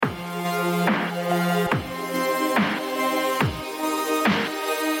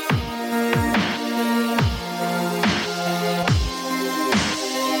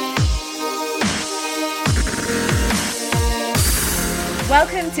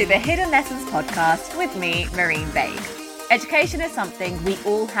to the Hidden Lessons podcast with me, Marine Babe. Education is something we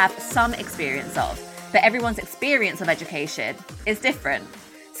all have some experience of, but everyone's experience of education is different.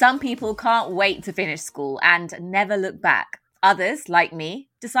 Some people can't wait to finish school and never look back. Others, like me,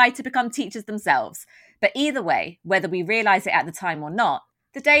 decide to become teachers themselves. But either way, whether we realise it at the time or not,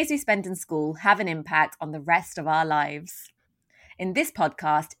 the days we spend in school have an impact on the rest of our lives. In this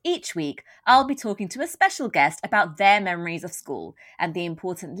podcast, each week, I'll be talking to a special guest about their memories of school and the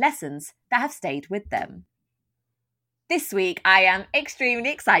important lessons that have stayed with them. This week, I am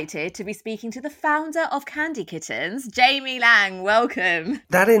extremely excited to be speaking to the founder of Candy Kittens, Jamie Laing. Welcome.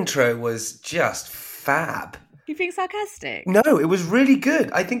 That intro was just fab. You being sarcastic? No, it was really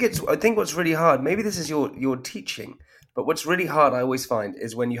good. I think what's really hard, maybe this is your teaching, but what's really hard I always find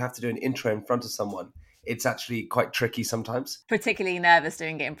is when you have to do an intro in front of someone. It's actually quite tricky sometimes. Particularly nervous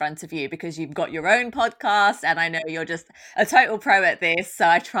doing it in front of you because you've got your own podcast and I know you're just a total pro at this, so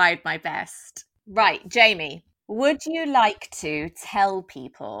I tried my best. Right, Jamie, would you like to tell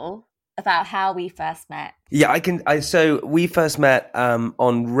people about how we first met? Yeah, I can. So we first met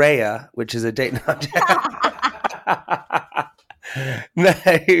on Raya, which is a date. No,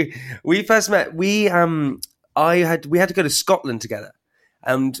 we first met. We had to go to Scotland together.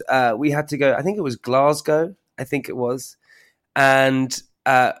 And we had to go, I think it was Glasgow, And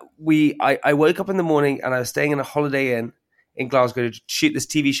I woke up in the morning and I was staying in a Holiday Inn in Glasgow to shoot this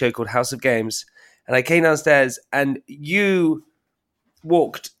TV show called House of Games. And I came downstairs and you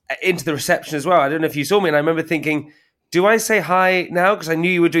walked into the reception as well. I don't know if you saw me. And I remember thinking, do I say hi now? Because I knew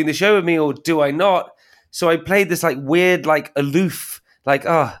you were doing the show with me, or do I not? So I played this like weird, like aloof, like,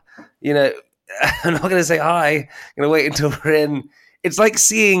 I'm not going to say hi. I'm going to wait until we're in. It's like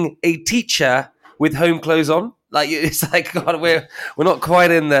seeing a teacher with home clothes on. Like, it's like, God, we're not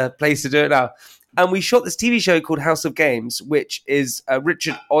quite in the place to do it now. And we shot this TV show called House of Games, which is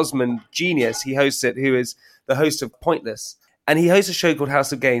Richard Osman, genius. He hosts it, who is the host of Pointless. And he hosts a show called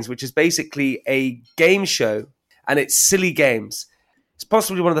House of Games, which is basically a game show. And it's silly games. It's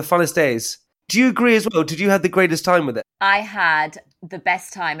possibly one of the funnest days. Do you agree as well? Did you have the greatest time with it? I had the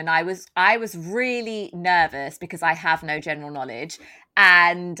best time, and I was really nervous because I have no general knowledge.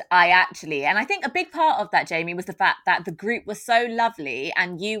 And I think a big part of that, Jamie, was the fact that the group was so lovely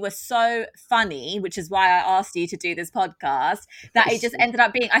and you were so funny, which is why I asked you to do this podcast, that it just ended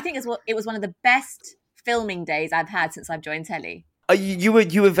up being, I think it was one of the best filming days I've had since I've joined telly. You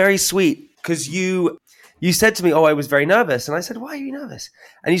were very sweet because you said to me, I was very nervous. And I said, why are you nervous?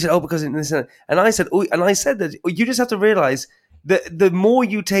 And you said, because of this. And I said that you just have to realize that the more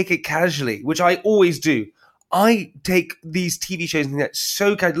you take it casually, which I always do, I take these TV shows and that's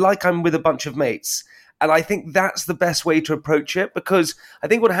so like I'm with a bunch of mates. And I think that's the best way to approach it, because I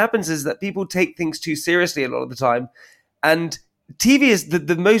think what happens is that people take things too seriously a lot of the time. And TV is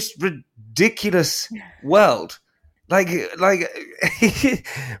the most ridiculous world. Like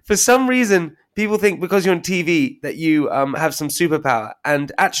for some reason, people think because you're on TV that you have some superpower.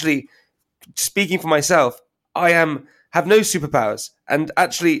 And actually, speaking for myself, I have no superpowers. And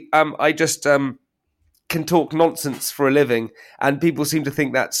actually, I just can talk nonsense for a living. And people seem to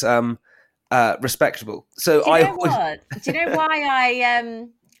think that's respectable. So Do you know what? Do you know why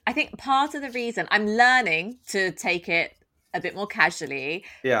I think part of the reason I'm learning to take it a bit more casually.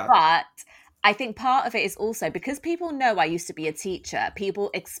 Yeah. But I think part of it is also because people know I used to be a teacher. People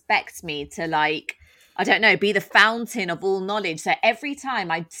expect me to be the fountain of all knowledge. So every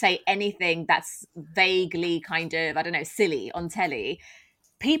time I say anything that's vaguely kind of, silly on telly,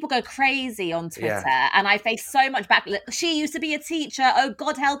 people go crazy on Twitter. Yeah. And I face so much back. She used to be a teacher. Oh,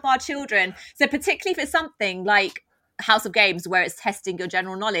 God help our children. So particularly for something like House of Games where it's testing your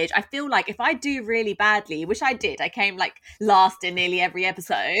general knowledge, I feel like if I do really badly, which I did, I came last in nearly every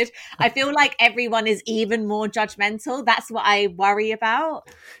episode, I feel like everyone is even more judgmental. That's what I worry about.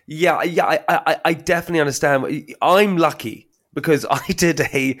 Yeah, I definitely understand. I'm lucky because I did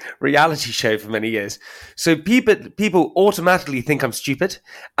a reality show for many years, so people automatically think I'm stupid,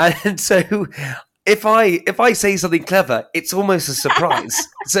 and so if I say something clever, it's almost a surprise.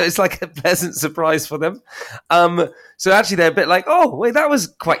 So it's like a pleasant surprise for them. So actually they're a bit like, oh, wait, that was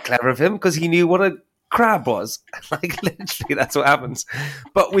quite clever of him because he knew what a crab was. Like literally that's what happens.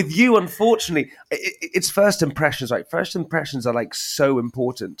 But with you, unfortunately, it's first impressions, right? First impressions are so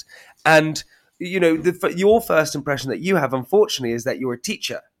important. And, your first impression that you have, unfortunately, is that you're a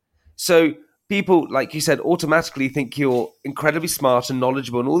teacher. So people, like you said, automatically think you're incredibly smart and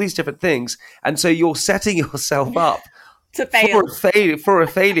knowledgeable and all these different things. And so you're setting yourself up to fail. For a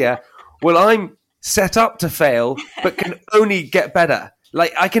failure. Well, I'm set up to fail, but can only get better.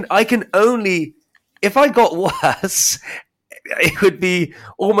 I can only, if I got worse, it would be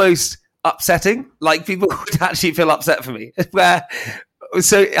almost upsetting. Like people would actually feel upset for me.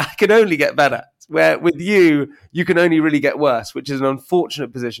 So I can only get better. Where with you, you can only really get worse, which is an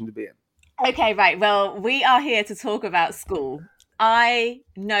unfortunate position to be in. Okay, right. Well, we are here to talk about school. I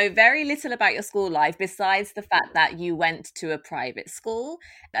know very little about your school life besides the fact that you went to a private school.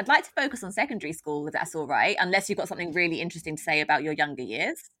 I'd like to focus on secondary school, if that's all right, unless you've got something really interesting to say about your younger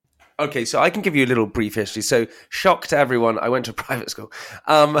years. Okay, so I can give you a little brief history. So, shock to everyone, I went to a private school,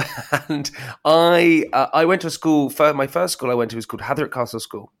 and I went to a school. My first school I went to was called Hathaway Castle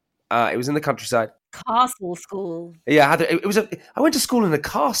School. It was in the countryside. Castle school. Yeah, I went to school in a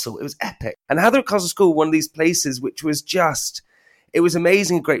castle. It was epic. And Hathaway Castle School, one of these places which was just, it was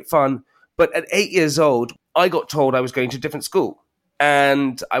amazing and great fun. But at 8 years old, I got told I was going to a different school,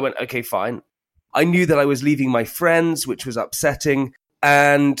 and I went, okay, fine. I knew that I was leaving my friends, which was upsetting.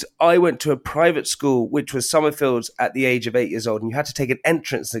 And I went to a private school, which was Summerfields, at the age of 8 years old. And you had to take an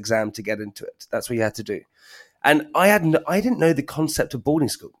entrance exam to get into it. That's what you had to do. And I didn't know the concept of boarding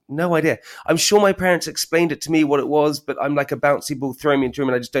school. No idea. I'm sure my parents explained it to me what it was, but I'm like a bouncy ball throwing me into a room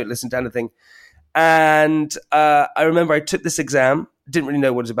and I just don't listen to anything. And I remember I took this exam, didn't really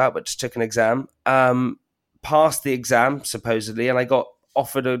know what it was about, but just took an exam, passed the exam, supposedly, and I got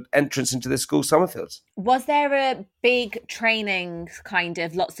offered an entrance into this school, Summerfields. Was there a big training, kind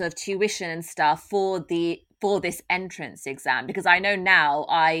of lots of tuition and stuff for this entrance exam? Because I know now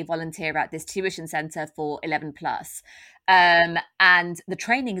I volunteer at this tuition centre for 11 plus. And the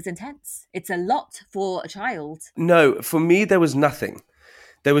training is intense. It's a lot for a child. No, for me, there was nothing.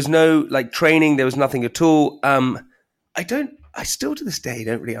 There was no training. There was nothing at all. I still to this day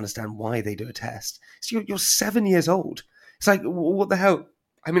don't really understand why they do a test. So you're 7 years old. It's like, what the hell?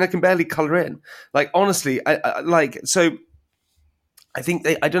 I mean, I can barely color in. Honestly, so I think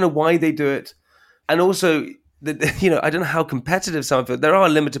I don't know why they do it. And also, I don't know how competitive some of it. There are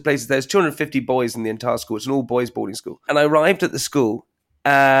limited places. There's 250 boys in the entire school. It's an all boys boarding school. And I arrived at the school,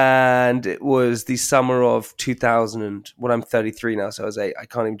 and it was the summer of 2000. I'm 33 now, so I was 8. I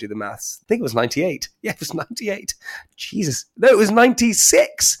can't even do the maths. I think it was 98. Yeah, it was 98. Jesus. No, it was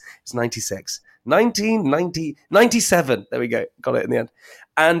 96. It was 96. 97. There we go. Got it in the end.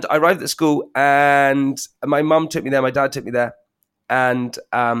 And I arrived at school, and my mum took me there. My dad took me there. And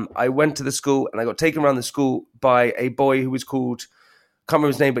I went to the school, and I got taken around the school by a boy who was called, can't remember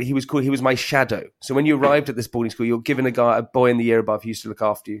his name, but he was my shadow. So when you arrived at this boarding school, you're given a boy in the year above who used to look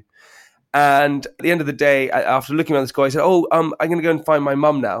after you. And at the end of the day, after looking around the school, I said, I'm going to go and find my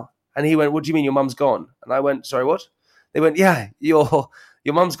mum now. And he went, what do you mean your mum's gone? And I went, sorry, what? They went, yeah, your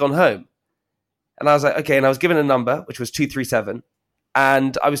mum's gone home. And I was like, okay. And I was given a number, which was 237.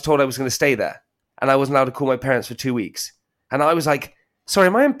 And I was told I was going to stay there. And I wasn't allowed to call my parents for 2 weeks. And I was like, sorry,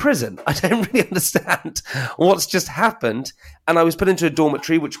 am I in prison? I don't really understand what's just happened. And I was put into a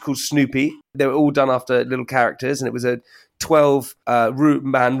dormitory, which was called Snoopy. They were all done after little characters. And it was a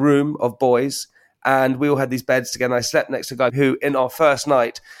 12-man room of boys. And we all had these beds together. And I slept next to a guy who, in our first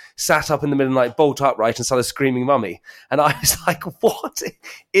night, sat up in the middle of the night, bolt upright, and started screaming mummy. And I was like, what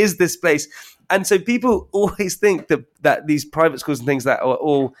is this place? And so people always think that these private schools and things that are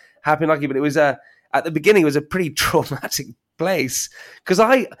all happy and lucky, but it was at the beginning, it was a pretty traumatic place because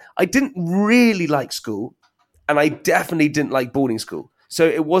I didn't really like school, and I definitely didn't like boarding school. So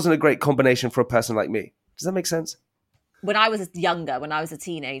it wasn't a great combination for a person like me. Does that make sense? When I was younger, when I was a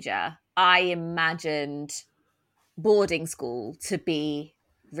teenager, I imagined boarding school to be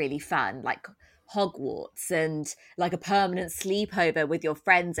really fun, like Hogwarts, and like a permanent sleepover with your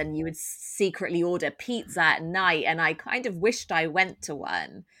friends, and you would secretly order pizza at night. And I kind of wished I went to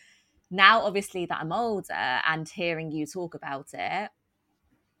one. Now, obviously, that I'm older and hearing you talk about it,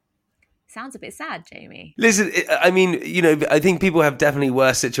 sounds a bit sad, Jamie. Listen, I mean, I think people have definitely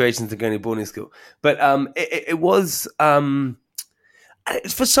worse situations than going to boarding school. But it was,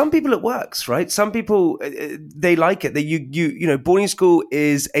 for some people it works, right? Some people, they like it. That boarding school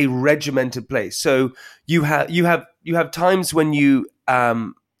is a regimented place. So you have times when you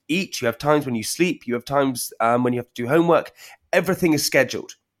eat, you have times when you sleep, you have times when you have to do homework. Everything is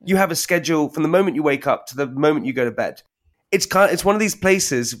scheduled. You have a schedule from the moment you wake up to the moment you go to bed. It's one of these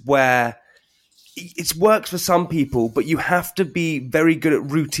places where it works for some people, but you have to be very good at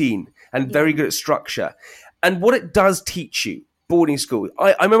routine and very good at structure. And what it does teach you, boarding school.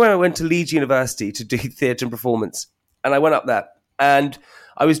 I remember when I went to Leeds University to do theatre and performance, and I went up there, and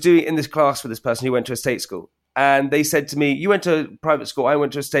I was doing in this class with this person who went to a state school, and they said to me, "You went to private school, I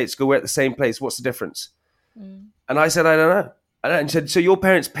went to a state school. We're at the same place. What's the difference?" And I said, "I don't know." And said, "So your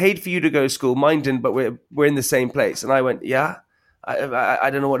parents paid for you to go to school, mine didn't, but we're in the same place." And I went, "Yeah,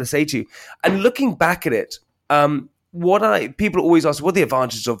 I don't know what to say to you." And looking back at it, people always ask, what are the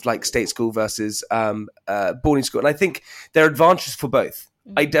advantages of like state school versus boarding school? And I think there are advantages for both.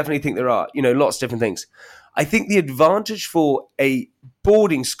 I definitely think there are, lots of different things. I think the advantage for a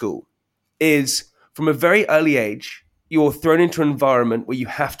boarding school is from a very early age, you're thrown into an environment where you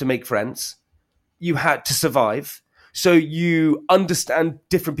have to make friends. You had to survive. So you understand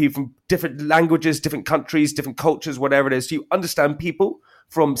different people from different languages, different countries, different cultures, whatever it is. So you understand people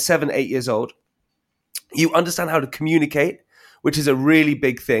from 7, 8 years old. You understand how to communicate, which is a really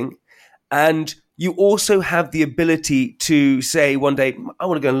big thing. And you also have the ability to say one day, I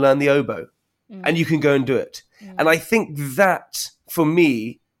want to go and learn the oboe. And you can go and do it. And I think that, for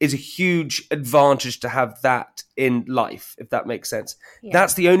me, is a huge advantage to have that in life, if that makes sense. Yeah.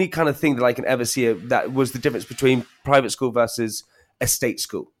 That's the only kind of thing that I can ever see that was the difference between private school versus a state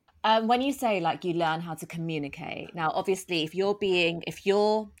school. When you say like you learn how to communicate, now obviously if you're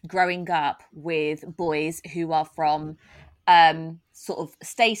growing up with boys who are from sort of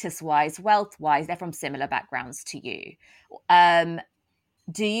status-wise, wealth-wise, they're from similar backgrounds to you.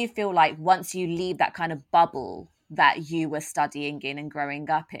 Do you feel like once you leave that kind of bubble that you were studying in and growing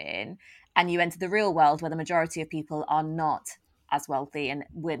up in, and you enter the real world where the majority of people are not as wealthy, and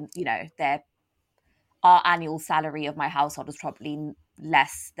when, our annual salary of my household is probably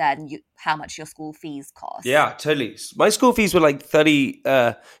less than how much your school fees cost. Yeah, totally. My school fees were like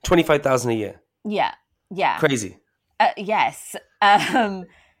 25,000 a year. Yeah. Yeah. Crazy. Yes. Do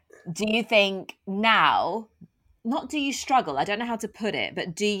you think now, not do you struggle, I don't know how to put it,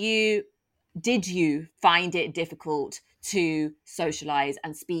 but did you find it difficult to socialize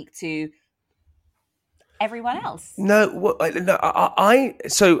and speak to everyone else? No, I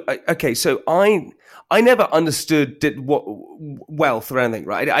never understood wealth or anything,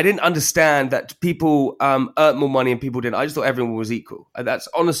 right? I didn't understand that people earned more money and people didn't. I just thought everyone was equal. And that's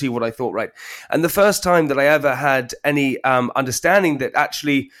honestly what I thought, right? And the first time that I ever had any understanding that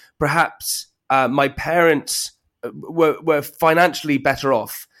actually perhaps my parents were financially better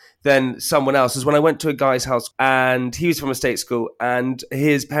off than someone else is when I went to a guy's house, and he was from a state school, and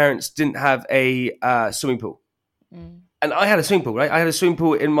his parents didn't have a swimming pool. And I had a swimming pool, right? I had a swimming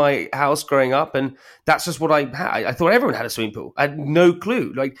pool in my house growing up, and that's just what I had. I thought everyone had a swimming pool. I had no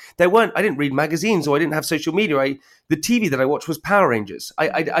clue. Like I didn't read magazines, or I didn't have social media. The TV that I watched was Power Rangers.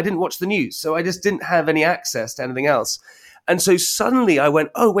 I didn't watch the news, so I just didn't have any access to anything else. And so suddenly I went,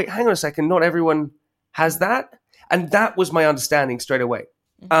 oh, wait, hang on a second. Not everyone has that. And that was my understanding straight away.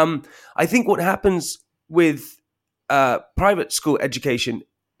 I think what happens with private school education,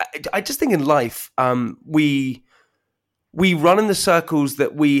 I just think in life, we run in the circles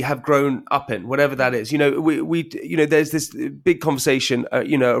that we have grown up in, whatever that is. There's this big conversation,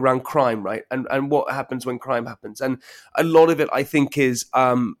 around crime, right? And what happens when crime happens. And a lot of it, I think, is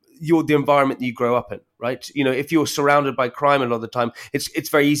the environment that you grow up in, right? If you're surrounded by crime a lot of the time, it's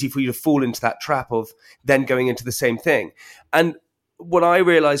very easy for you to fall into that trap of then going into the same thing. And what I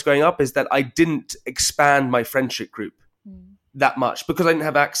realized growing up is that I didn't expand my friendship group that much because I didn't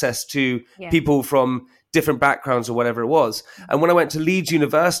have access to people from different backgrounds or whatever it was. And when I went to Leeds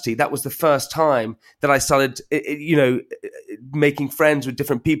University, that was the first time that I started, making friends with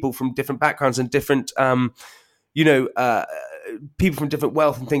different people from different backgrounds and different, people from different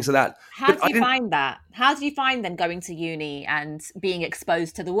wealth and things like that. How do you find that? How do you find then going to uni and being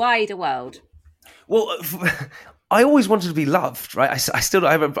exposed to the wider world? Well, I always wanted to be loved, right? I still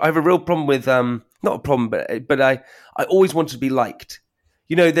I have a real problem with not a problem, but I always wanted to be liked.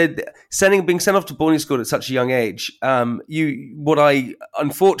 Being sent off to boarding school at such a young age. What I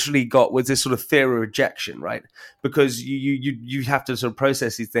unfortunately got was this sort of fear of rejection, right? Because you have to sort of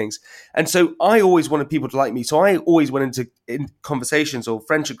process these things, and so I always wanted people to like me. So I always went in conversations or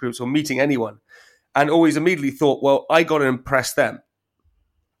friendship groups or meeting anyone, and always immediately thought, well, I got to impress them.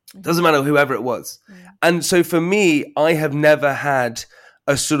 Doesn't matter whoever it was. Yeah. And so for me, I have never had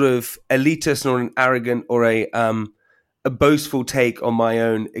a sort of elitist or an arrogant or a boastful take on my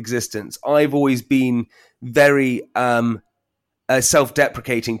own existence. I've always been very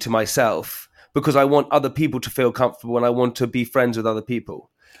self-deprecating to myself because I want other people to feel comfortable and I want to be friends with other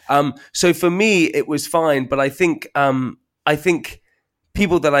people. So for me, it was fine. But I think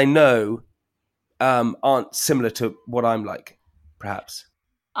people that I know aren't similar to what I'm like, perhaps.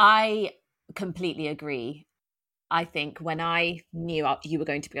 I completely agree. I think when I knew you were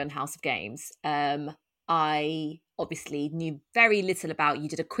going to be on House of Games, I obviously knew very little about you,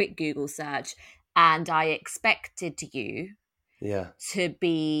 did a quick Google search, and I expected you to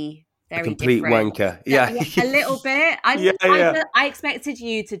be very a complete different. Wanker. Yeah. A little bit. I expected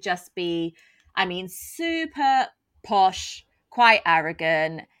you to just be, super posh, quite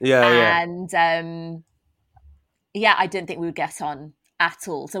arrogant, and Yeah, I didn't think we would get on at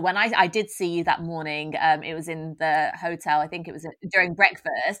all. So when I did see you that morning, it was in the hotel. I think it was during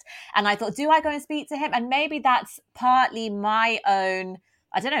breakfast, and I thought, do I go and speak to him? And maybe that's partly my own,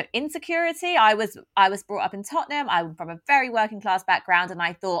 I don't know, insecurity. I was brought up in Tottenham. I'm from a very working class background, and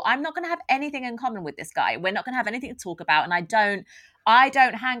I thought I'm not going to have anything in common with this guy. We're not going to have anything to talk about, and I don't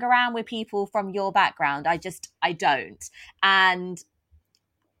hang around with people from your background. I don't. And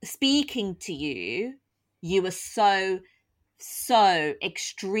speaking to you, you were so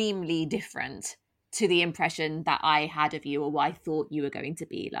extremely different to the impression that I had of you or what I thought you were going to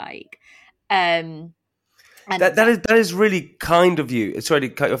be like. And That is really kind of you. Sorry to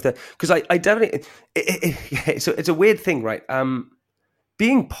cut you off there, because I definitely it's a weird thing, right?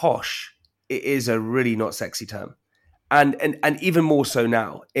 Being posh is a really not sexy term, and even more so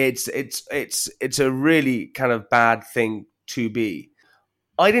now. It's a really kind of bad thing to be.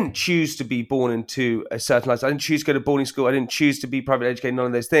 I didn't choose to be born into a certain life. I didn't choose to go to boarding school. I didn't choose to be private educated. None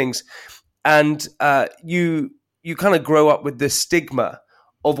of those things. And you kind of grow up with this stigma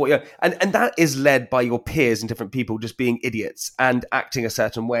of what you're, and that is led by your peers and different people just being idiots and acting a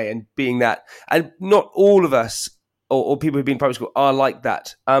certain way and being that. And not all of us or people who've been in private school are like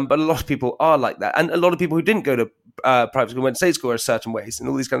that. But a lot of people are like that. And a lot of people who didn't go to private school went to state school are certain ways and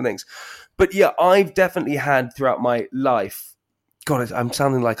all these kind of things. But yeah, I've definitely had throughout my life. God, I'm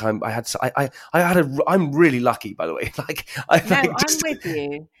sounding like I'm really lucky, by the way. I'm with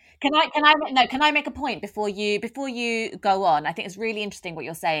you. Can I make a point before you go on? I think it's really interesting what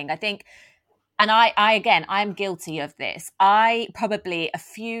you're saying. I think, and I again, I'm guilty of this. I probably a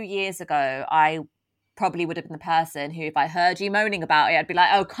few years ago, I probably would have been the person who, if I heard you moaning about it, I'd be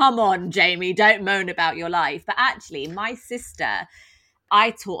like, oh, come on, Jamie, don't moan about your life. But actually, my sister,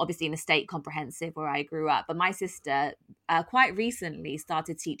 I taught obviously in a state comprehensive where I grew up, but my sister quite recently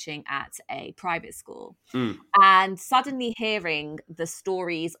started teaching at a private school. And suddenly hearing the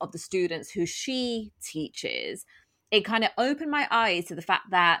stories of the students who she teaches, it kind of opened my eyes to the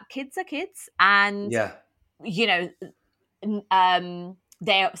fact that kids are kids, and Yeah. you know,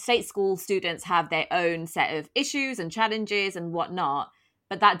 their state school students have their own set of issues and challenges and whatnot.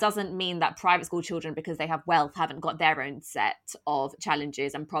 But that doesn't mean that private school children, because they have wealth, haven't got their own set of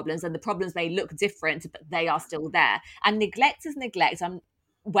challenges and problems. And the problems may look different, but they are still there. And neglect is neglect.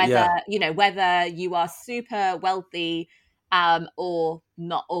 Whether you are super wealthy or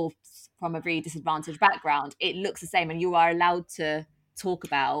not, or from a very disadvantaged background, it looks the same, and you are allowed to talk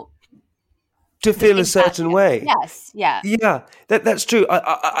about To feel a certain way. Yes, yeah. Yeah, that's true.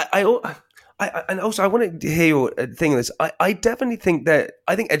 And also, I want to hear your thing on this. I definitely think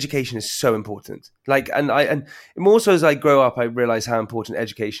I think education is so important. And more so as I grow up, I realize how important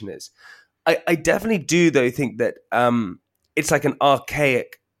education is. I definitely do, though, think that it's like an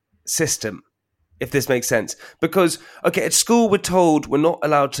archaic system, if this makes sense. Because, okay, at school, we're told we're not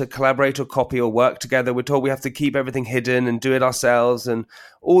allowed to collaborate or copy or work together. We're told we have to keep everything hidden and do it ourselves and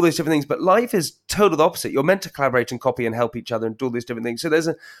all those different things. But life is total the opposite. You're meant to collaborate and copy and help each other and do all these different things.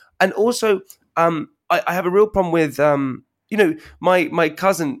 So and also, I have a real problem with, my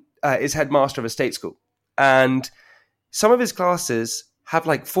cousin is headmaster of a state school, and some of his classes have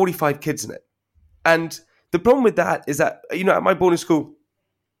like 45 kids in it. And the problem with that is that, at my boarding school,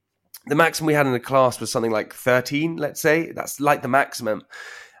 the maximum we had in the class was something like 13, let's say. That's like the maximum.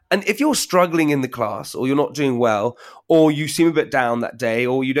 And if you're struggling in the class, or you're not doing well, or you seem a bit down that day,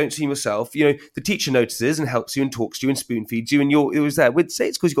 or you don't seem yourself, the teacher notices and helps you and talks to you and spoon feeds you, and it was there. With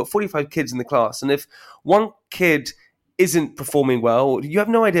state schools, you've got 45 kids in the class. And if one kid isn't performing well, you have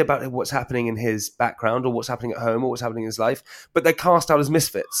no idea about what's happening in his background or what's happening at home or what's happening in his life, but they're cast out as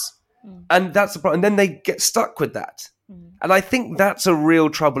misfits. And that's the problem. And then they get stuck with that. And I think that's a real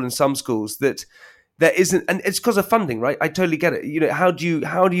trouble in some schools, that there isn't, and it's because of funding, right? I totally get it. How do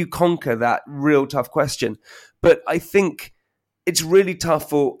you conquer that real tough question? But I think it's really tough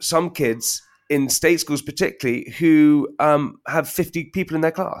for some kids in state schools, particularly, who have 50 people in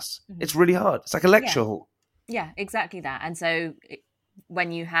their class. It's really hard. It's like a lecture hall. Yeah, exactly that. And so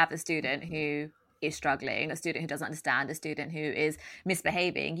when you have a student who is struggling, a student who doesn't understand, a student who is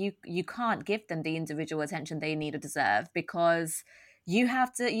misbehaving, you can't give them the individual attention they need or deserve, because you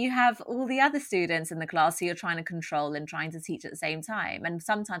have all the other students in the class who you're trying to control and trying to teach at the same time. And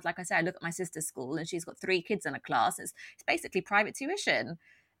sometimes, like I said, I look at my sister's school and she's got 3 kids in a class. It's basically private tuition.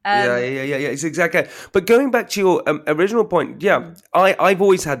 Yeah, it's exactly. But going back to your original point, I've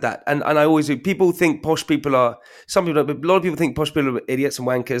always had that, and I always do. People think posh people are, some people don't, but a lot of people think posh people are idiots and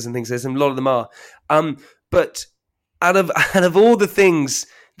wankers and things like this, and a lot of them are. But out of all the things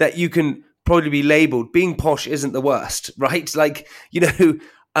that you can probably be labelled, being posh isn't the worst, right? Like,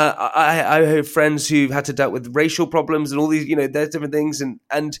 I have friends who've had to deal with racial problems and all these, there's different things, and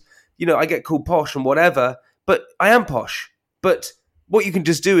I get called posh and whatever, but I am posh. But what you can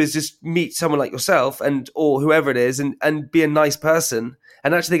just do is just meet someone like yourself or whoever it is, and be a nice person,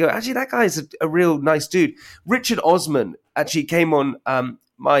 and actually go, actually that guy's a real nice dude. Richard Osman actually came on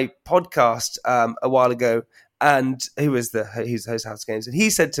my podcast a while ago, and he's the host House Games, and he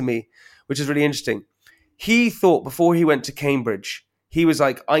said to me, which is really interesting. He thought before he went to Cambridge, he was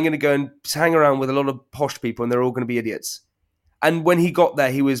like, I'm going to go and hang around with a lot of posh people and they're all going to be idiots. And when he got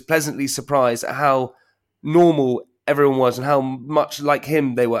there, he was pleasantly surprised at how normal everyone was and how much like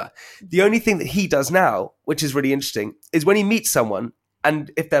him they were. The only thing that he does now, which is really interesting, is when he meets someone, and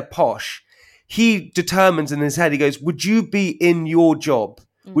if they're posh, he determines in his head, he goes, would you be in your job?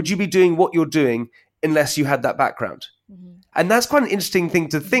 Mm-hmm. Would you be doing what you're doing unless you had that background? Mm-hmm. And that's quite an interesting thing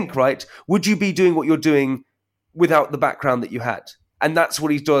to think, right? Would you be doing what you're doing without the background that you had? And that's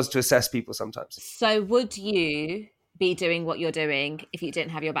what he does to assess people sometimes. So would you be doing what you're doing if you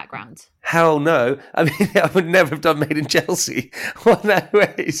didn't have your background? Hell no. I mean, I would never have done Made in Chelsea on that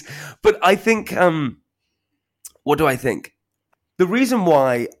ways. But I think, what do I think? The reason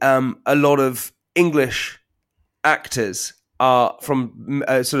why a lot of English actors are from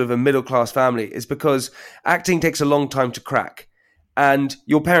sort of a middle-class family is because acting takes a long time to crack. And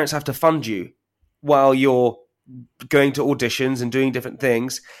your parents have to fund you while you're going to auditions and doing different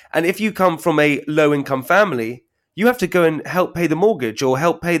things. And if you come from a low-income family, you have to go and help pay the mortgage or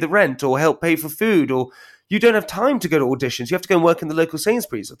help pay the rent or help pay for food, or you don't have time to go to auditions. You have to go and work in the local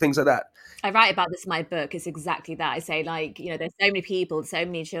Sainsbury's or things like that. I write about this in my book. It's exactly that. I say, like, there's so many people, so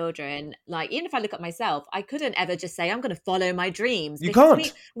many children. Like, even if I look at myself, I couldn't ever just say, I'm going to follow my dreams. You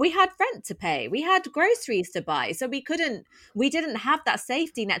can't. We had rent to pay. We had groceries to buy. So we didn't have that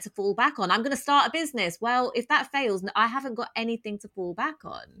safety net to fall back on. I'm going to start a business. Well, if that fails, I haven't got anything to fall back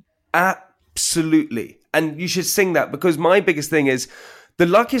on. Absolutely. And you should sing that, because my biggest thing is the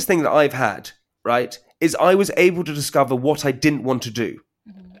luckiest thing that I've had, right, is I was able to discover what I didn't want to do.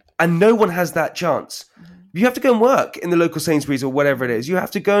 Mm-hmm. And no one has that chance. Mm-hmm. You have to go and work in the local Sainsbury's or whatever it is. You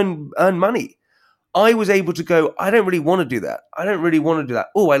have to go and earn money. I was able to go, I don't really want to do that. I don't really want to do that.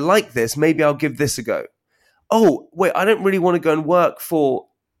 Oh, I like this. Maybe I'll give this a go. Oh, wait, I don't really want to go and work for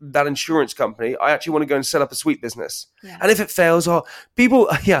that insurance company. I actually want to go and set up a sweet business. Yeah. And if it fails, a lot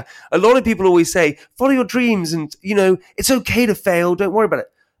of people always say, follow your dreams and, it's okay to fail. Don't worry about it.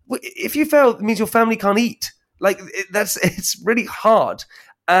 If you fail, it means your family can't eat. It's really hard.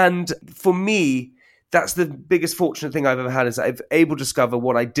 And for me, that's the biggest fortunate thing I've ever had, is I've been able to discover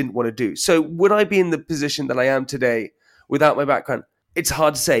what I didn't want to do. So would I be in the position that I am today without my background? It's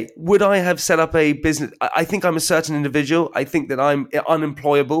hard to say. Would I have set up a business? I think I'm a certain individual. I think that I'm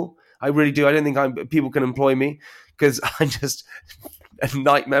unemployable. I really do. I don't think people can employ me, because I'm just a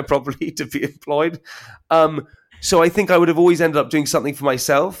nightmare probably to be employed. So I think I would have always ended up doing something for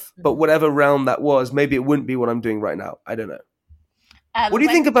myself, but whatever realm that was, maybe it wouldn't be what I'm doing right now. I don't know. What do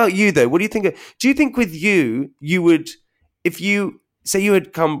you think about you, though? What do you think? Do you think with you would, if you say you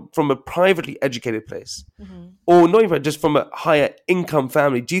had come from a privately educated place, mm-hmm. or not even just from a higher income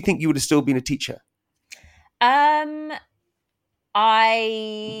family, do you think you would have still been a teacher?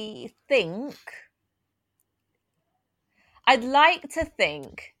 I think I'd like to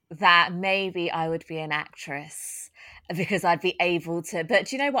think that maybe I would be an actress, because I'd be able to. But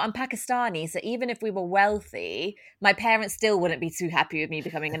do you know what? I'm Pakistani, so even if we were wealthy, my parents still wouldn't be too happy with me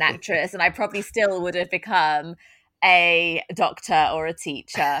becoming an actress, and I probably still would have become a doctor or a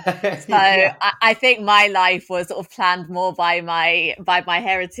teacher. So yeah. I think my life was sort of planned more by my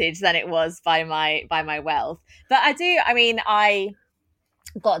heritage than it was by my wealth. But I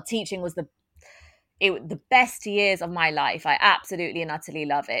got teaching was the best years of my life. I absolutely and utterly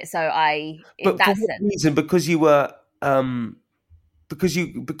love it. So But for what reason? Because you were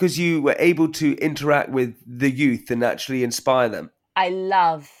because you were able to interact with the youth and actually inspire them. I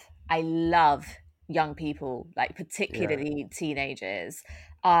love young people, like particularly teenagers.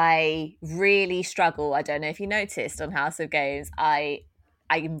 I really struggle. I don't know if you noticed on House of Games,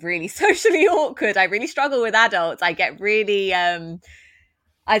 I'm really socially awkward. I really struggle with adults. I get really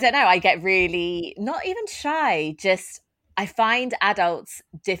I don't know, I get really not even shy, just I find adults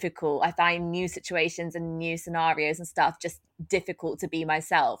difficult. I find new situations and new scenarios and stuff just difficult to be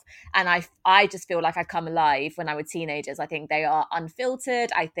myself. And I just feel like I come alive when I'm with teenagers. I think they are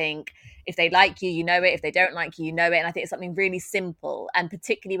unfiltered. I think if they like you, you know it. If they don't like you, you know it. And I think it's something really simple. And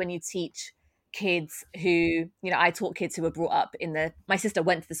particularly when you teach kids who, I taught kids who were brought up my sister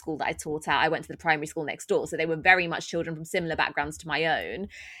went to the school that I taught at. I went to the primary school next door. So they were very much children from similar backgrounds to my own.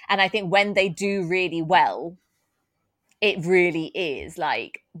 And I think when they do really well, it really is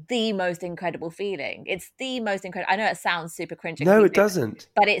like the most incredible feeling. It's the most incredible. I know it sounds super cringe and No, cliche, it doesn't.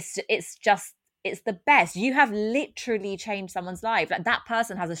 but it's just it's the best. You have literally changed someone's life. Like that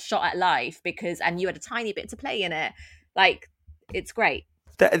person has a shot at life and you had a tiny bit to play in it. Like it's great.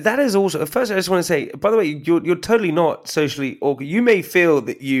 That is also. First, I just want to say, by the way, you're totally not socially awkward. You may feel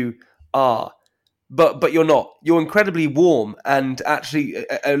that you are, but you're not. You're incredibly warm and actually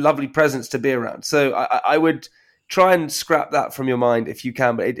a lovely presence to be around. So I would try and scrap that from your mind if you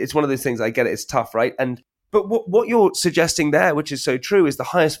can. But it's one of those things. I get it. It's tough, right? And but what you're suggesting there, which is so true, is the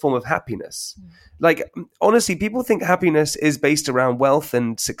highest form of happiness. Like honestly, people think happiness is based around wealth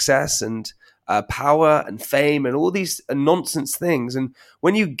and success and power and fame and all these nonsense things. And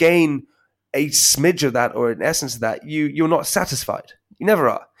when you gain a smidge of that or an essence of that, you're not satisfied. You never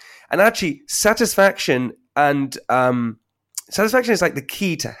are. And actually, satisfaction is like the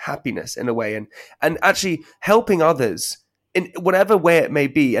key to happiness in a way, and actually helping others in whatever way it may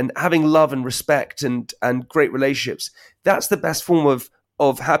be, and having love and respect and great relationships. That's the best form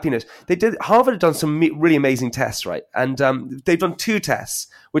of happiness. Harvard had done some really amazing tests, right? And they've done 2 tests,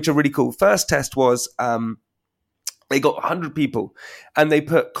 which are really cool. First test was they got 100 people and they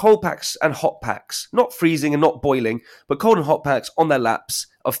put cold packs and hot packs, not freezing and not boiling, but cold and hot packs on their laps.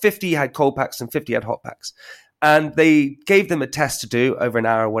 Of 50 had cold packs and 50 had hot packs. And they gave them a test to do over an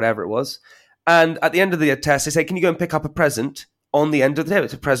hour or whatever it was. And at the end of the test, they say, can you go and pick up a present on the end of the day?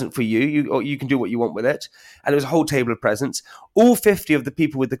 It's a present for you. Or you can do what you want with it. And it was a whole table of presents. All 50 of the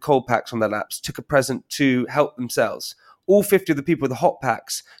people with the cold packs on their laps took a present to help themselves. All 50 of the people with the hot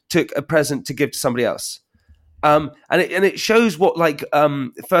packs took a present to give to somebody else. And it shows what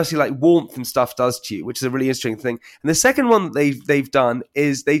firstly like warmth and stuff does to you, which is a really interesting thing. And the second one they've done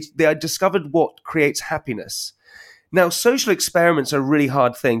is they discovered what creates happiness. Now, social experiments are a really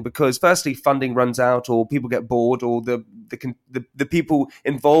hard thing because, firstly, funding runs out, or people get bored, or the people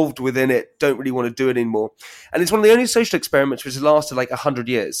involved within it don't really want to do it anymore. And it's one of the only social experiments which has lasted like 100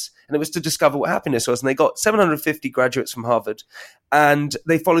 years. And it was to discover what happiness was. And they got 750 graduates from Harvard, and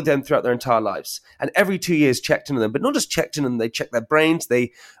they followed them throughout their entire lives. And every 2 years checked in on them, but not just checked in on them, they checked their brains,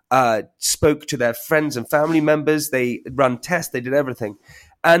 they spoke to their friends and family members, they run tests, they did everything.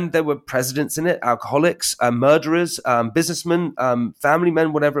 And there were presidents in it, alcoholics, murderers, businessmen, family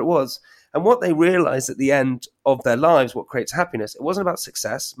men, whatever it was. And what they realized at the end of their lives, what creates happiness, it wasn't about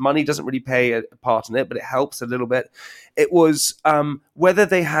success. Money doesn't really play a part in it, but it helps a little bit. It was whether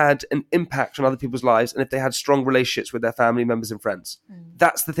they had an impact on other people's lives and if they had strong relationships with their family members and friends.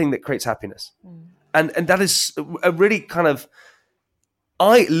 That's the thing that creates happiness. And that is a really kind of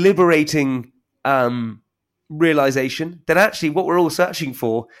liberating realization that actually what we're all searching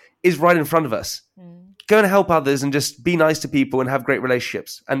for is right in front of us. Go and help others and just be nice to people and have great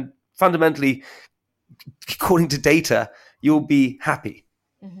relationships. And fundamentally, according to data, you'll be happy.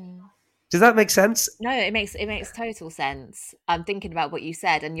 Does that make sense? No, it makes total sense. I'm thinking about what you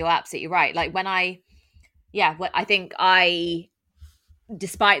said, and you're absolutely right. Like I think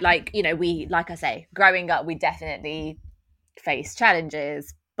despite like I say, growing up, we definitely faced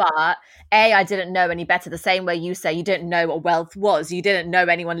challenges. But I didn't know any better. The same way you say you didn't know what wealth was. You didn't know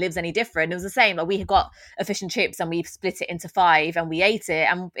anyone lives any different. It was the same. Like we got a fish and chips and we split it into 5 and we ate it.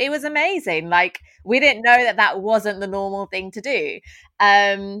 And it was amazing. Like we didn't know that wasn't the normal thing to do.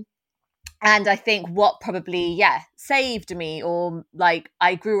 And I think what probably, saved me, or like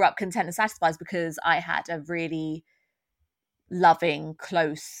I grew up content and satisfied, because I had a really loving,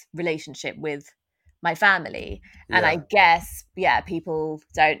 close relationship with my family. And I guess people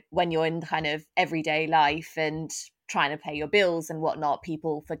don't, when you're in kind of everyday life and trying to pay your bills and whatnot,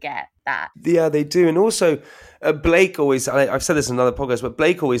 people forget that. Yeah, they do. And also Blake always, I've said this in another podcast, but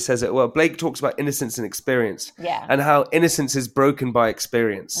Blake always says it well. Blake talks about innocence and experience, and how innocence is broken by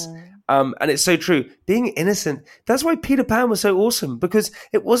experience. And it's so true. Being innocent, that's why Peter Pan was so awesome, because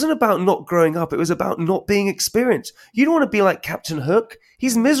it wasn't about not growing up. It was about not being experienced. You don't want to be like Captain Hook.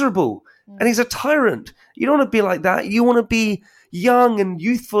 He's miserable. And he's a tyrant. You don't want to be like that. You want to be young and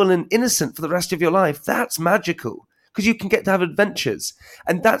youthful and innocent for the rest of your life. That's magical, because you can get to have adventures.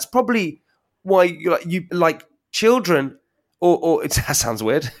 And that's probably why you like children, or that sounds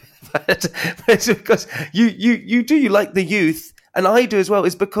weird, but it's because you like the youth, and I do as well,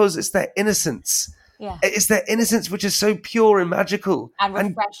 is because it's their innocence. Yeah. It's their innocence, which is so pure and magical. And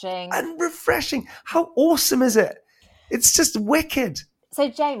refreshing. And refreshing. How awesome is it? It's just wicked. So,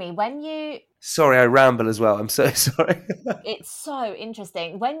 Jamie, Sorry, I ramble as well. I'm so sorry. It's so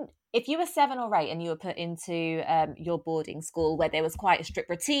interesting. If you were 7 or 8 and you were put into your boarding school where there was quite a strict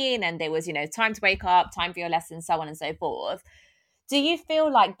routine and there was, time to wake up, time for your lessons, so on and so forth, do you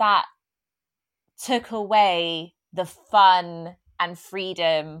feel like that took away the fun and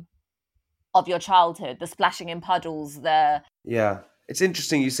freedom of your childhood, the splashing in puddles, the... Yeah, it's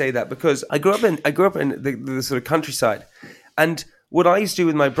interesting you say that, because I grew up in the sort of countryside, and what I used to do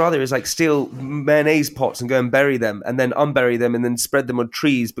with my brother is like steal mayonnaise pots and go and bury them, and then unbury them, and then spread them on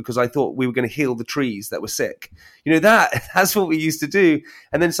trees, because I thought we were going to heal the trees that were sick. You know, that's what we used to do.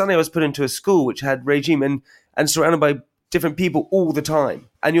 And then suddenly I was put into a school which had regime and surrounded by different people all the time,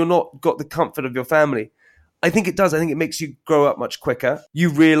 and you're not got the comfort of your family. I think it does. I think it makes you grow up much quicker. You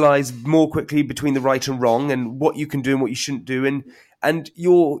realize more quickly between the right and wrong, and what you can do and what you shouldn't do. And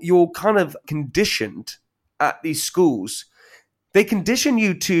you're kind of conditioned at these schools. They condition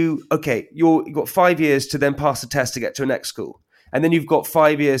you to, okay, you've got 5 years to then pass a test to get to a next school. And then you've got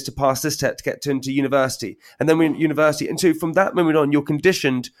 5 years to pass this test to get into university. And then we're in university. And so from that moment on, you're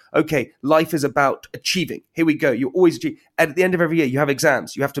conditioned, okay, life is about achieving. Here we go. You always achieve. And at the end of every year, you have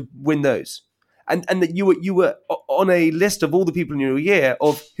exams. You have to win those. And that you were on a list of all the people in your year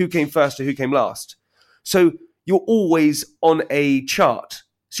of who came first or who came last. So you're always on a chart.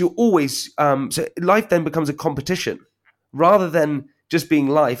 So you're always, so life then becomes a competition rather than just being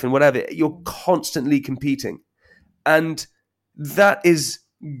life and whatever. You're constantly competing. And that is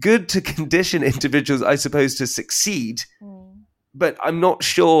good to condition individuals, I suppose, to succeed. But I'm not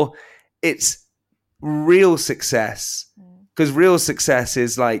sure it's real success. Because real success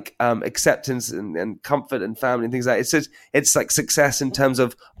is like acceptance and comfort and family and things like that. It's like success in terms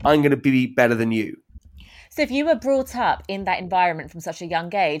of, I'm going to be better than you. So if you were brought up in that environment from such a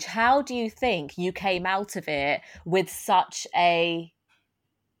young age, how do you think you came out of it with such an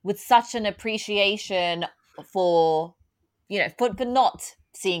appreciation for, you know, for not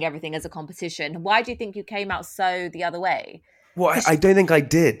seeing everything as a competition? Why do you think you came out so the other way? Well, I don't think I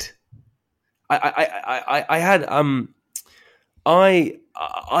did. I had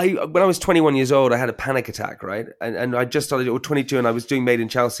when I was 21 years old, I had a panic attack, right? And I just started, or 22, and I was doing Made in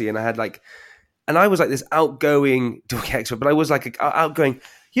Chelsea, and I had and I was like this outgoing dork expert, but I was like outgoing,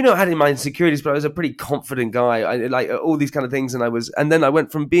 you know, I had in my insecurities, but I was a pretty confident guy. I like all these kind of things. And then I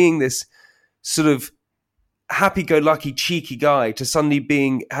went from being this sort of happy-go-lucky, cheeky guy to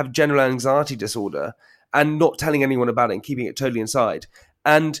suddenly have general anxiety disorder and not telling anyone about it and keeping it totally inside.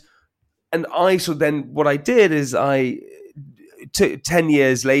 And I, so then what I did is 10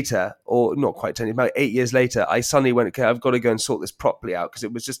 years later, or not quite 10 years, about 8 years later, I suddenly went, okay, I've got to go and sort this properly out, because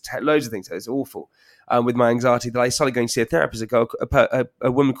it was just loads of things. It was awful with my anxiety, that I started going to see a therapist, a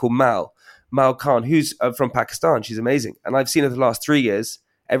woman called Mal Khan, who's from Pakistan. She's amazing. And I've seen her the last 3 years,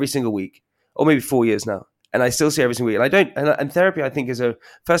 every single week, or maybe 4 years now. And I still see her every single week. And therapy, I think,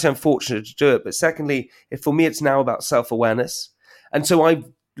 firstly, I'm fortunate to do it. But secondly, for me, it's now about self-awareness. And so I've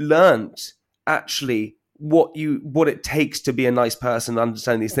learned actually what it takes to be a nice person,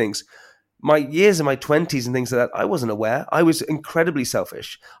 understand these things. My years in my 20s and things like that, I wasn't aware. I was incredibly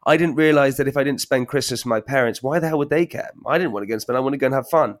selfish. I didn't realize that if I didn't spend Christmas with my parents, why the hell would they care? I didn't want to go and spend. I want to go and have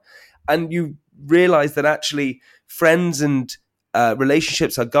fun. And you realize that actually friends and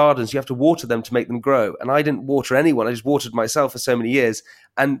relationships are gardens. You have to water them to make them grow. And I didn't water anyone. I just watered myself for so many years.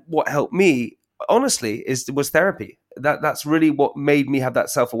 And what helped me, honestly, was therapy. That's really what made me have that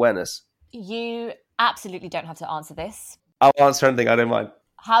self-awareness. You absolutely don't have to answer this. I'll answer anything. I don't mind.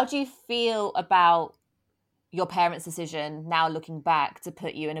 How do you feel about your parents' decision now, looking back, to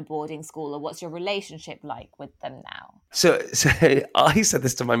put you in a boarding school, or what's your relationship like with them now? So I said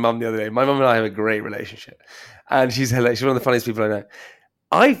this to my mum the other day. My mum and I have a great relationship, and she's hilarious. She's one of the funniest people I know.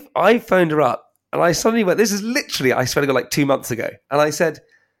 I phoned her up, and I suddenly went, this is literally, I swear to God, like 2 months ago. And I said,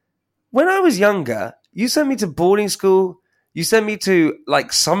 when I was younger, you sent me to boarding school. You sent me to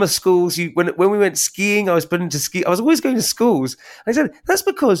like summer schools. When we went skiing, I was put into ski. I was always going to schools. And I said, that's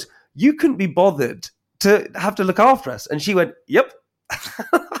because you couldn't be bothered to have to look after us. And she went, yep.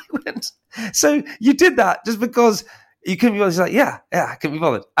 I went, so you did that just because you couldn't be bothered. She's like, yeah, I couldn't be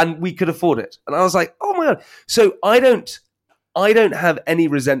bothered. And we could afford it. And I was like, oh my God. So I don't have any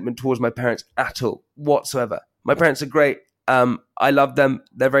resentment towards my parents at all whatsoever. My parents are great. I love them.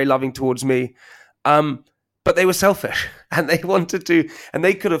 They're very loving towards me. But they were selfish, and they wanted to, and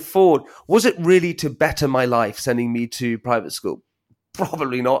they could afford. Was it really to better my life sending me to private school?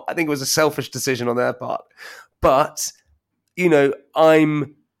 Probably not. I think it was a selfish decision on their part. But, you know,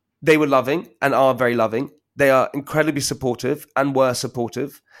 they were loving and are very loving. They are incredibly supportive and were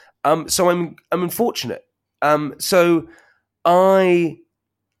supportive. So I'm unfortunate. So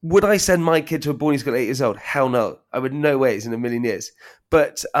would I send my kid to a boarding school at 8 years old? Hell no. I would, no ways in a million years.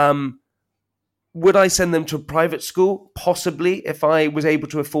 But, would I send them to a private school? Possibly, if I was able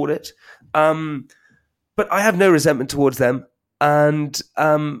to afford it. But I have no resentment towards them. And,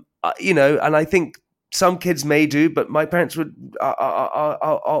 you know, and I think some kids may do, but my parents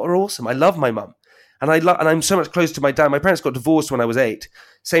are awesome. I love my mum. And I'm so much closer to my dad. My parents got divorced when I was 8.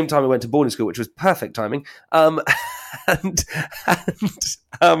 Same time I went to boarding school, which was perfect timing. And,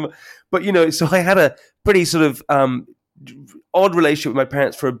 but so I had a pretty sort of odd relationship with my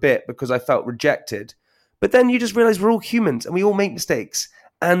parents for a bit because I felt rejected. But then you just realize we're all humans and we all make mistakes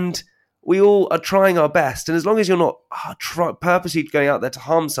and we all are trying our best. And as long as you're not purposely going out there to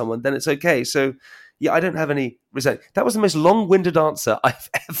harm someone, then it's okay. So yeah, I don't have any resentment. That was the most long-winded answer I've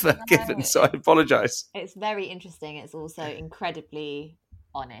ever given, so I apologize. It's very interesting. It's also incredibly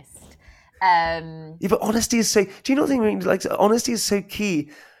honest. Yeah, but honesty is so... Do you not think, like, honesty is so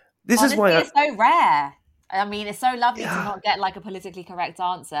key? Honesty is so rare. I mean, it's so lovely to not get, like, a politically correct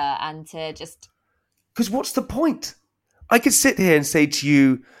answer and to just... Because what's the point? I could sit here and say to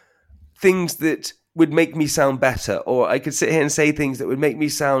you things that would make me sound better, or I could sit here and say things that would make me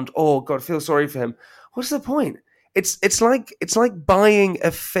sound, oh God, feel sorry for him. What's the point? It's like buying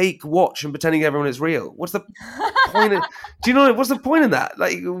a fake watch and pretending everyone is real. What's the point? Do you know what's the point in that?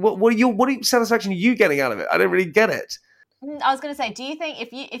 Like, what satisfaction are you getting out of it? I don't really get it. I was going to say, do you think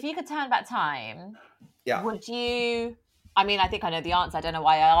if you could turn back time, would you? I mean, I think I know the answer. I don't know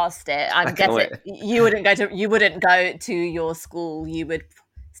why I asked it. I'm guessing you wouldn't go to your school. You would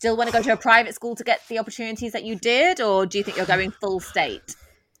still want to go to a private school to get the opportunities that you did, or do you think you're going full state?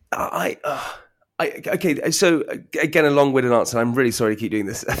 Okay, so again, a long-winded answer. I'm really sorry to keep doing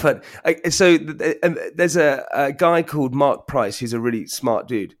this, but there's a guy called Mark Price who's a really smart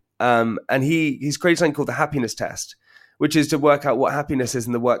dude, and he's created something called the happiness test, which is to work out what happiness is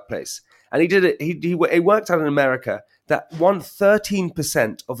in the workplace. And he did it. He worked out in America that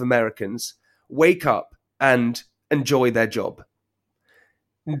 13% of Americans wake up and enjoy their job.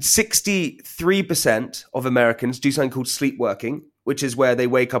 63% of Americans do something called sleepwalking, which is where they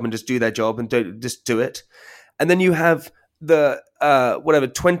wake up and just do their job and don't just do it. And then you have the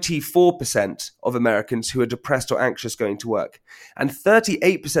 24% of Americans who are depressed or anxious going to work. And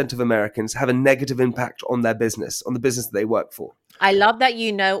 38% of Americans have a negative impact on their business, on the business that they work for. I love that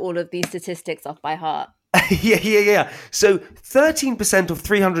you know all of these statistics off by heart. Yeah. So 13% of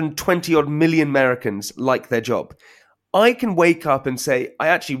 320 odd million Americans like their job. I can wake up and say, I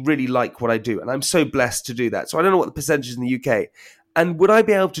actually really like what I do, and I'm so blessed to do that. So I don't know what the percentage is in the UK. And would I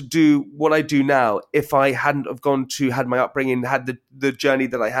be able to do what I do now if I hadn't have had my upbringing, had the journey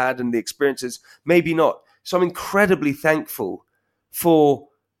that I had and the experiences? Maybe not. So I'm incredibly thankful for,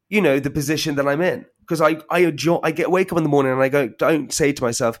 the position that I'm in. Because I wake up in the morning and I don't say to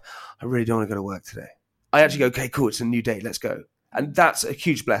myself, I really don't want to go to work today. I actually go, okay, cool, it's a new day, let's go. And that's a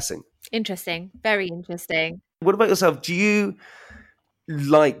huge blessing. Interesting. Very interesting. What about yourself? Do you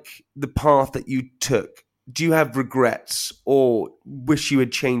like the path that you took? Do you have regrets or wish you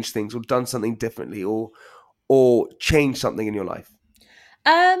had changed things or done something differently or changed something in your life?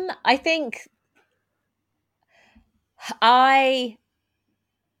 I think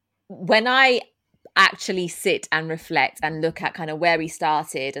when I actually sit and reflect and look at kind of where we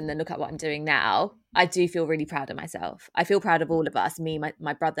started and then look at what I'm doing now, I do feel really proud of myself. I feel proud of all of us, me,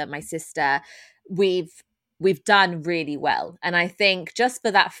 my brother, my sister. We've done really well. And I think just for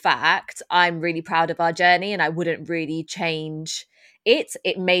that fact, I'm really proud of our journey and I wouldn't really change it.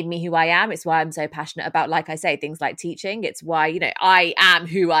 It made me who I am. It's why I'm so passionate about, like I say, things like teaching. It's why, I am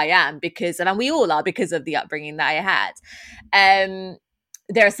who I am and we all are because of the upbringing that I had.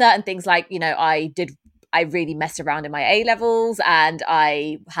 There are certain things like, I really messed around in my A-levels and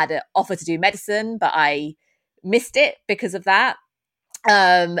I had an offer to do medicine, but I missed it because of that.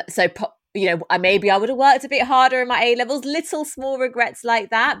 Maybe I would have worked a bit harder in my A-levels, little small regrets like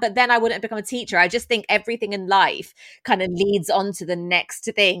that, but then I wouldn't have become a teacher. I just think everything in life kind of leads on to the next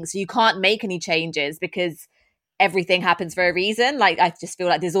thing. So you can't make any changes because everything happens for a reason. Like, I just feel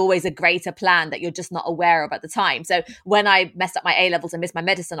like there's always a greater plan that you're just not aware of at the time. So when I messed up my A-levels and missed my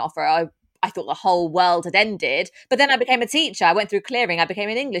medicine offer, I thought the whole world had ended. But then I became a teacher. I went through clearing. I became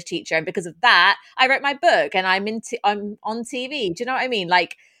an English teacher. And because of that, I wrote my book and I'm on TV. Do you know what I mean?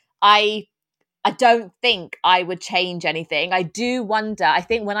 Like, I don't think I would change anything. I do wonder, I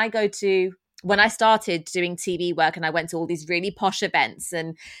think when I started doing TV work and I went to all these really posh events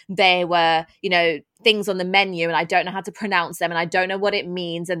and there were, things on the menu and I don't know how to pronounce them and I don't know what it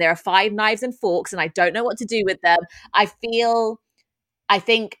means. And there are 5 knives and forks and I don't know what to do with them. I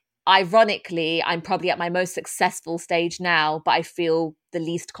think ironically, I'm probably at my most successful stage now, but I feel the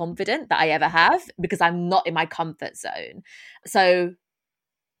least confident that I ever have because I'm not in my comfort zone. So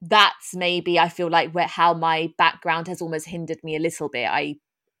that's maybe, I feel like, how my background has almost hindered me a little bit. I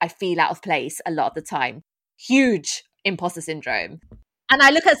feel out of place a lot of the time. Huge imposter syndrome. And I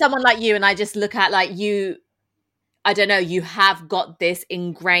look at someone like you and I just look at like you, I don't know, you have got this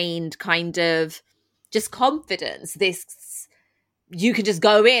ingrained kind of just confidence. This, you can just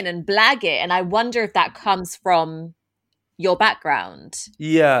go in and blag it. And I wonder if that comes from your background.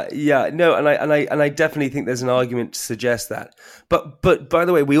 Yeah, no, and I definitely think there's an argument to suggest that. But by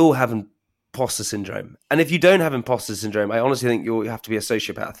the way, we all have imposter syndrome, and if you don't have imposter syndrome, I honestly think you have to be a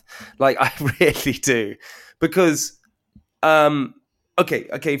sociopath. Like, I really do, because okay,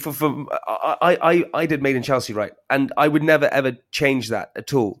 I did Made in Chelsea, right, and I would never ever change that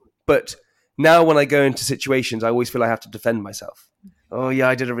at all. But now when I go into situations, I always feel I have to defend myself. Oh yeah,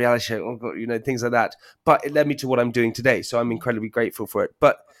 I did a reality show. Oh God, things like that. But it led me to what I'm doing today, so I'm incredibly grateful for it.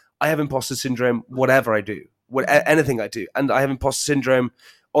 But I have imposter syndrome, whatever I do, anything I do, and I have imposter syndrome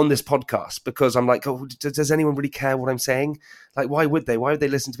on this podcast because I'm like, oh, does anyone really care what I'm saying? Like, why would they? Why would they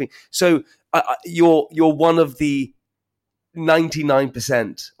listen to me? So you're one of the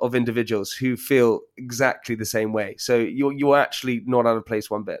 99% of individuals who feel exactly the same way. So you're actually not out of place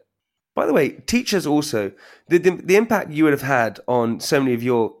one bit. By the way, teachers also, the impact you would have had on so many of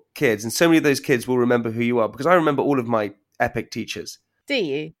your kids, and so many of those kids will remember who you are, because I remember all of my epic teachers. Do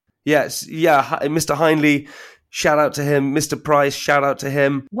you? Yes, yeah. Mr. Hindley, shout out to him. Mr. Price, shout out to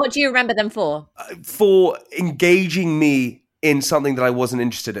him. What do you remember them for? For engaging me in something that I wasn't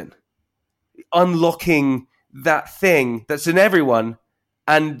interested in. Unlocking that thing that's in everyone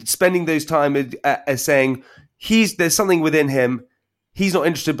and spending those time as saying, there's something within him. He's not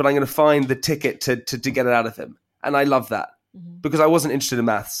interested, but I'm going to find the ticket to get it out of him. And I love that because I wasn't interested in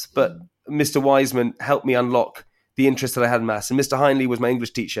maths, but Mr. Wiseman helped me unlock the interest that I had in maths. And Mr. Hindley was my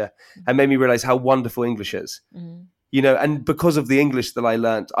English teacher and made me realize how wonderful English is. And because of the English that I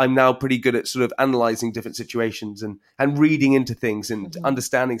learned, I'm now pretty good at sort of analyzing different situations and reading into things and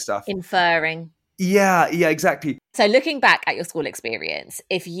understanding stuff. Inferring. Yeah, exactly. So looking back at your school experience,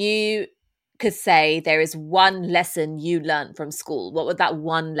 if you could say there is one lesson you learned from school, what would that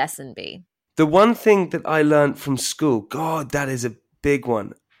one lesson be? The one thing that I learned from school, God, that is a big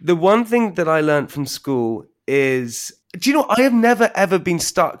one. The one thing that I learned from school is, do you know, I have never ever been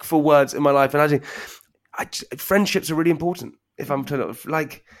stuck for words in my life. And friendships are really important. If I'm to,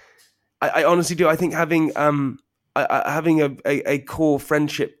 like, I honestly do. I think having a core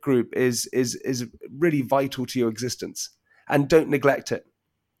friendship group is really vital to your existence, and don't neglect it.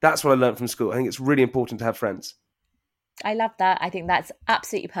 That's what I learned from school. I think it's really important to have friends. I love that. I think that's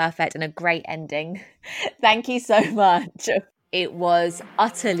absolutely perfect and a great ending. Thank you so much. It was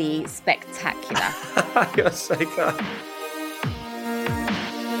utterly spectacular. You're so kind.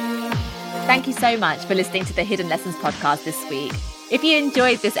 Thank you so much for listening to the Hidden Lessons podcast this week. If you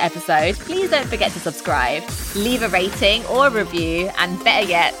enjoyed this episode, please don't forget to subscribe, leave a rating or a review, and better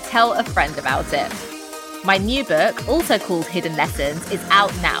yet, tell a friend about it. My new book, also called Hidden Lessons, is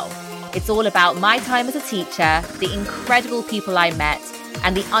out now. It's all about my time as a teacher, the incredible people I met,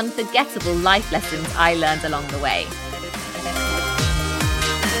 and the unforgettable life lessons I learned along the way.